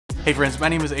Hey friends, my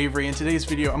name is Avery. In today's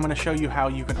video, I'm going to show you how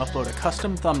you can upload a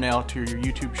custom thumbnail to your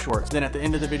YouTube Shorts. Then at the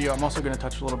end of the video, I'm also going to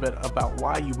touch a little bit about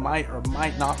why you might or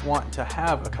might not want to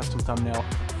have a custom thumbnail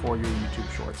for your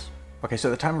YouTube Shorts. Okay, so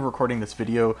at the time of recording this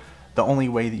video, the only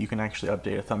way that you can actually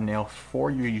update a thumbnail for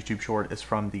your YouTube Short is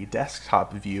from the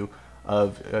desktop view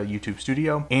of YouTube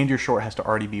Studio, and your short has to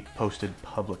already be posted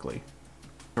publicly. So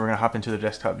we're going to hop into the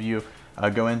desktop view,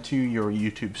 go into your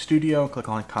YouTube Studio, click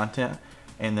on Content,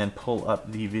 and then pull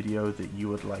up the video that you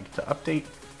would like to update.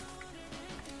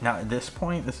 Now at this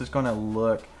point, this is going to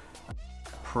look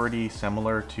pretty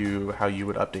similar to how you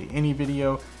would update any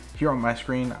video. Here on my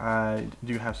screen, I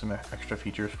do have some extra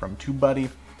features from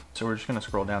TubeBuddy. So we're just going to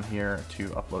scroll down here to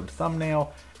upload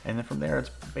thumbnail, and then from there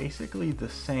it's basically the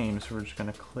same. So we're just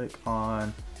going to click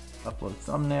on upload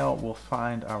thumbnail. We'll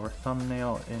find our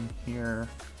thumbnail in here.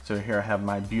 So here I have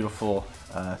my beautiful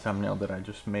thumbnail that I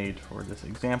just made for this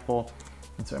example.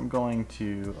 And so I'm going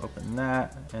to open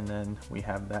that, and then we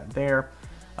have that there.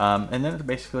 And then it's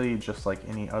basically just like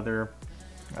any other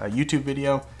YouTube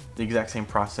video, the exact same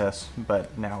process,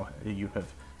 but now you have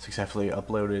successfully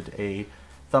uploaded a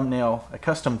thumbnail, a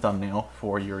custom thumbnail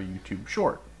for your YouTube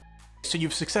Short. So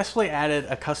you've successfully added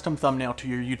a custom thumbnail to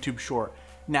your YouTube Short.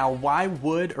 Now, why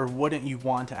would or wouldn't you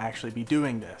want to actually be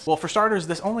doing this? Well, for starters,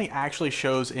 this only actually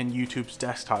shows in YouTube's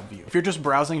desktop view. If you're just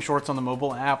browsing shorts on the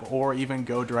mobile app or even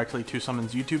go directly to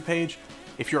someone's YouTube page,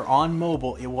 if you're on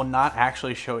mobile, it will not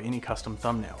actually show any custom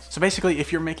thumbnails. So basically,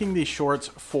 if you're making these shorts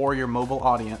for your mobile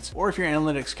audience, or if your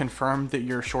analytics confirm that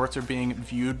your shorts are being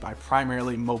viewed by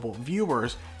primarily mobile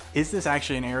viewers, is this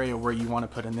actually an area where you want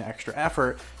to put in the extra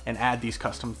effort and add these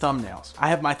custom thumbnails? I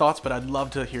have my thoughts, but I'd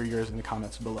love to hear yours in the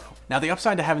comments below. Now, the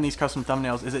upside to having these custom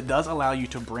thumbnails is it does allow you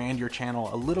to brand your channel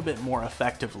a little bit more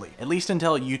effectively, at least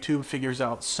until YouTube figures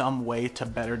out some way to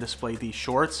better display these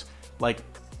shorts, like,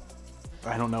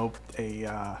 I don't know,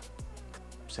 a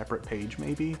separate page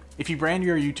maybe. If you brand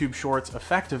your YouTube Shorts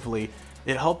effectively,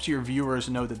 it helps your viewers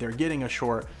know that they're getting a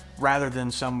short rather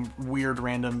than some weird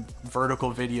random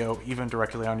vertical video even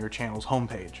directly on your channel's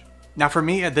homepage. Now for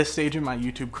me at this stage in my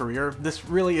YouTube career, this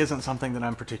really isn't something that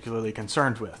I'm particularly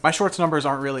concerned with. My shorts numbers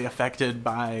aren't really affected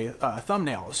by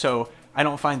thumbnails, so I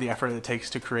don't find the effort it takes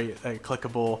to create a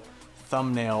clickable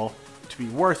thumbnail to be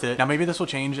worth it. Now maybe this will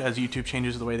change as YouTube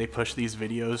changes the way they push these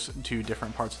videos to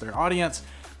different parts of their audience,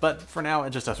 but for now,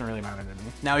 it just doesn't really matter to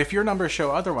me. Now, if your numbers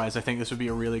show otherwise, I think this would be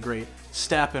a really great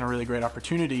step and a really great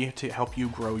opportunity to help you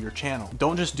grow your channel.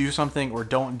 Don't just do something or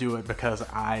don't do it because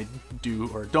I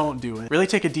do or don't do it. Really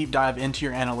take a deep dive into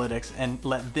your analytics and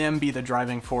let them be the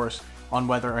driving force on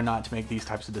whether or not to make these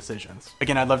types of decisions.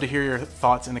 Again, I'd love to hear your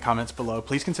thoughts in the comments below.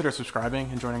 Please consider subscribing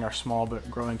and joining our small but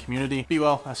growing community. Be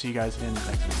well. I'll see you guys in the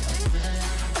next video.